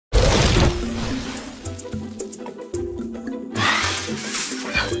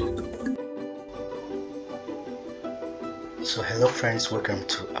So hello friends, welcome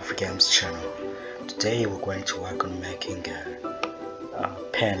to afri-games channel. Today we're going to work on making a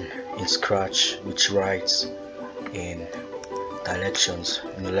pen in Scratch which writes in directions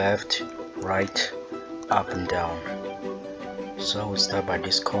in left, right, up and down. So we start by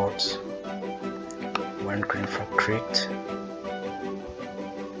these chords: when green for creaked,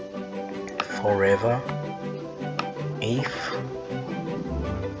 forever, if,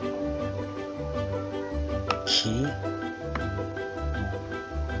 key,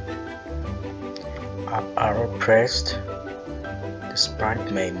 up arrow pressed. The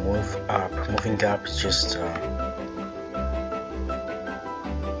sprite may move up. Moving up is just the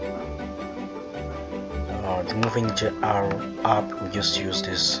moving arrow up. We just use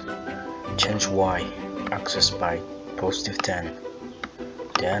this change Y axis by +10.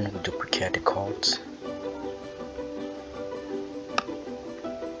 Then we duplicate the chords.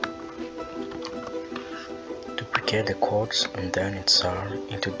 Duplicate the chords and then it's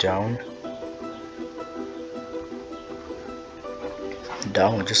into down.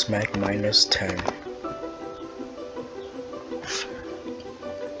 Down we just make -10.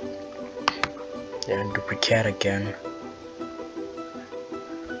 Then duplicate again.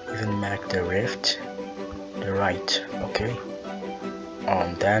 Even make the left, the right, okay?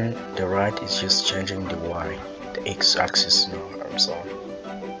 Then the right is just changing the Y, the X axis. No, I'm sorry.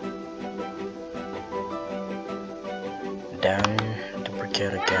 Then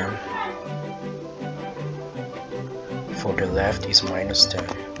duplicate again. For the left is -10.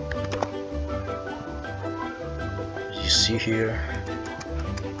 You see here,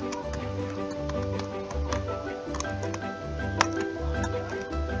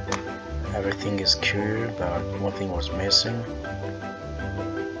 everything is clear, but one thing was missing.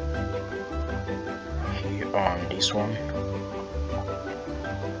 Here on this one,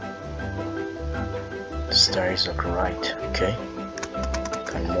 the star is at the right, okay?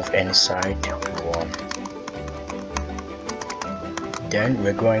 Can move any side you want. Then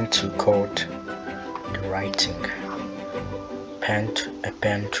we're going to code the writing, a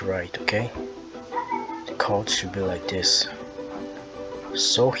pen to write, okay? The code should be like this.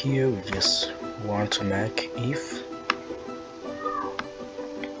 So here we just want to make if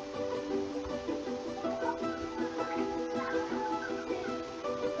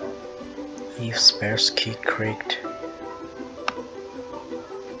space key creaked,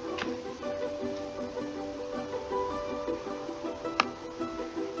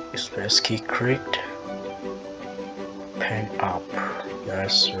 space key creaked, pen up.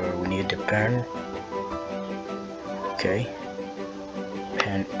 Yes, we need the pen, okay?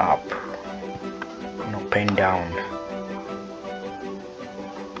 Pen up, no, pen down.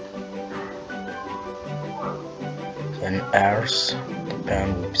 Then else the pen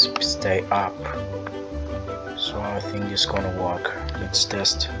will stay up. So I think it's gonna work. Let's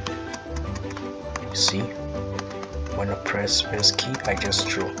test. You see, when I press space key, I just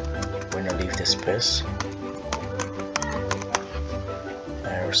drew. When I leave the space,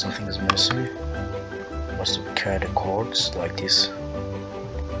 something is missing. Must duplicate the chords like this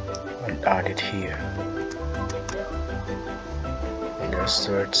and add it here. And then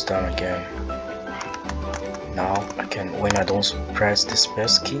it's done again. Now I can, when I don't press the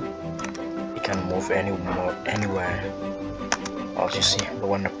space key, it can move anywhere. As you see, but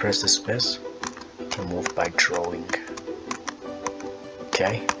when I press the space, it can move by drawing.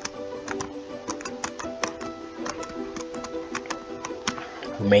 Okay.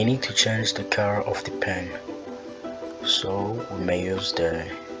 We may need to change the color of the pen, so we may use the,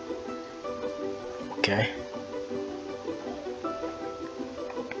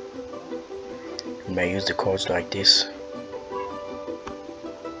 we may use the chords like this.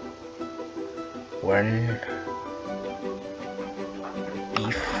 When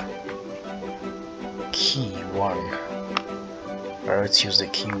if key 1, let's use the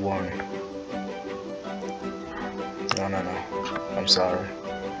key 1. No, I'm sorry.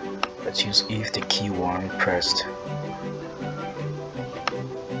 Let's use if the key 1 pressed.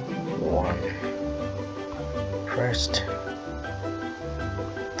 1 pressed,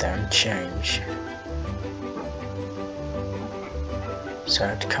 then change.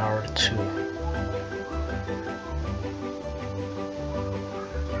 Set color 2.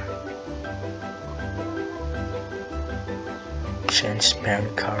 Change pen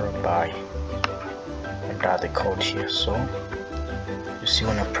color by, and add the code here. So you see,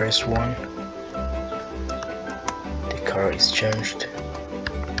 when I press 1, the color is changed.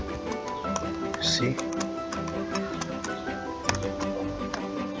 See?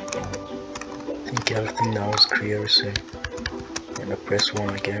 I think everything now is clear. See? When I press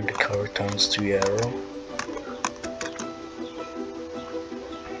 1 again, the color turns to yellow.